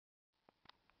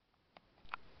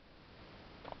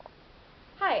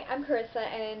I'm Carissa,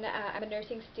 and I'm a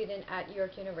nursing student at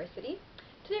York University.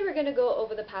 Today we're going to go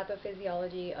over the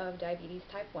pathophysiology of diabetes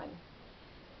type 1.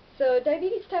 So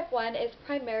diabetes type 1 is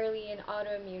primarily an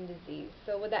autoimmune disease.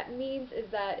 So what that means is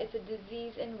that it's a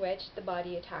disease in which the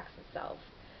body attacks itself.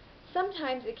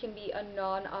 Sometimes it can be a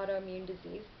non-autoimmune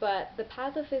disease, but the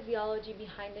pathophysiology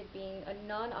behind it being a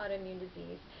non-autoimmune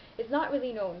disease is not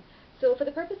really known. So for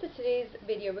the purpose of today's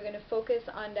video, we're going to focus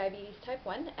on diabetes type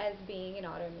 1 as being an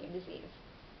autoimmune disease.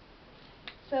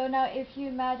 So now if you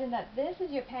imagine that this is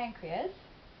your pancreas,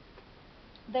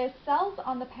 there's cells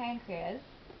on the pancreas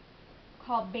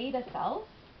called beta cells.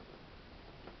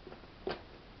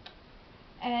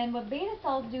 And what beta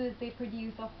cells do is they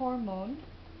produce a hormone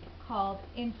called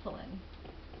insulin.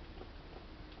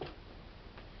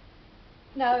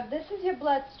 Now if this is your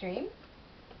bloodstream,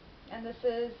 and this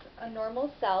is a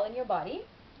normal cell in your body,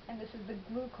 and this is the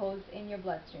glucose in your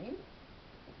bloodstream,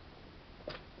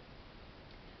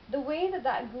 the way that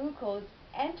that glucose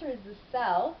enters the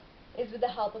cell is with the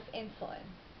help of insulin.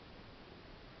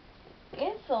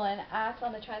 Insulin acts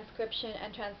on the transcription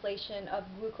and translation of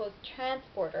glucose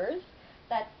transporters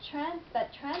that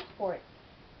transport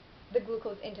the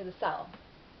glucose into the cell.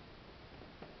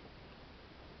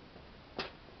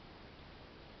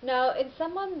 Now, in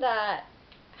someone that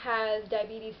has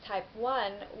diabetes type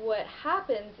 1, what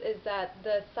happens is that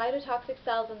the cytotoxic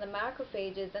cells and the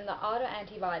macrophages and the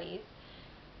autoantibodies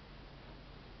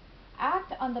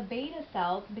act on the beta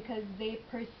cells because they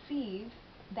perceive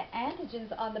the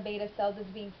antigens on the beta cells as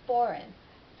being foreign.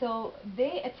 So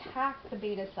they attack the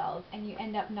beta cells and you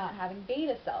end up not having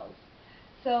beta cells.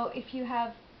 So if you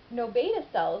have no beta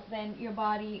cells, then your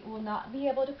body will not be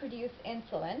able to produce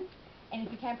insulin. And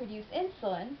if you can't produce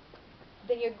insulin,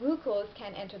 then your glucose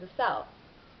can't enter the cell.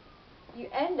 You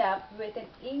end up with an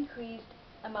increased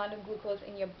amount of glucose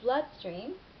in your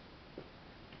bloodstream,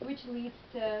 which leads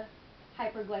to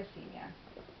hyperglycemia.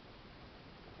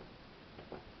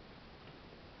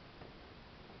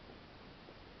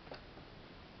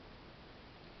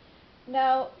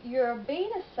 Now, your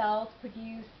beta cells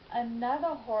produce another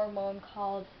hormone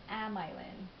called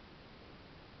amylin.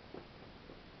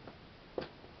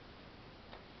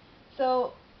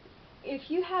 So, if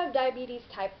you have diabetes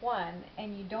type 1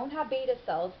 and you don't have beta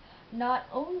cells, not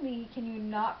only can you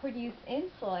not produce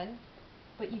insulin,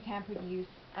 but you can't produce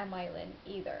amylin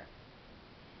either.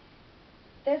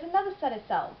 There's another set of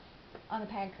cells on the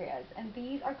pancreas, and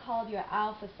these are called your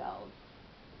alpha cells.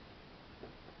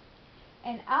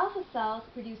 And alpha cells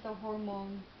produce a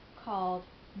hormone called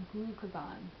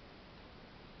glucagon.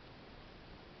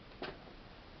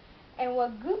 And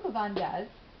what glucagon does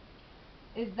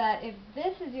is that if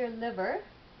this is your liver,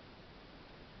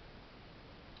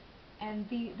 and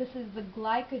this is the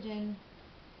glycogen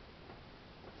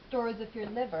stores of your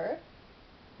liver,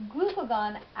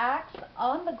 glucagon acts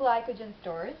on the glycogen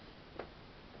stores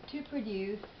to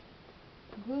produce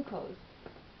glucose.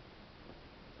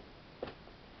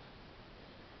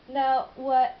 Now,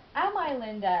 what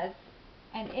amylin does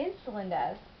and insulin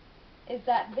does is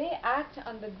that they act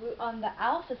on the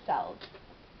alpha cells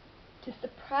to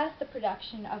suppress the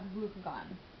production of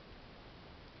glucagon.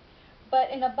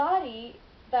 But in a body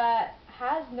that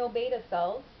has no beta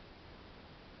cells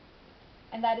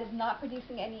and that is not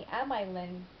producing any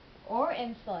amylin or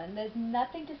insulin, there's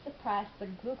nothing to suppress the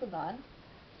glucagon,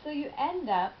 so you end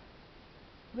up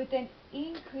with an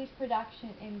increased production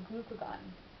in glucagon.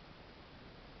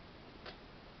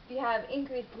 If you have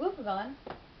increased glucagon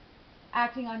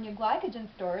acting on your glycogen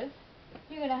stores,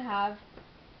 you're going to have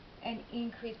an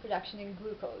increased production in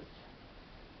glucose.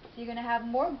 So you're going to have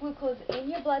more glucose in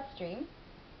your bloodstream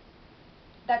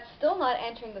that's still not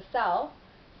entering the cell,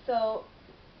 so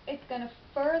it's going to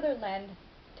further lend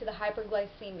to the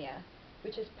hyperglycemia,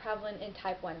 which is prevalent in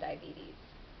type 1 diabetes.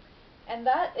 And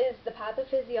that is the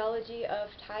pathophysiology of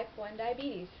type 1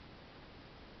 diabetes.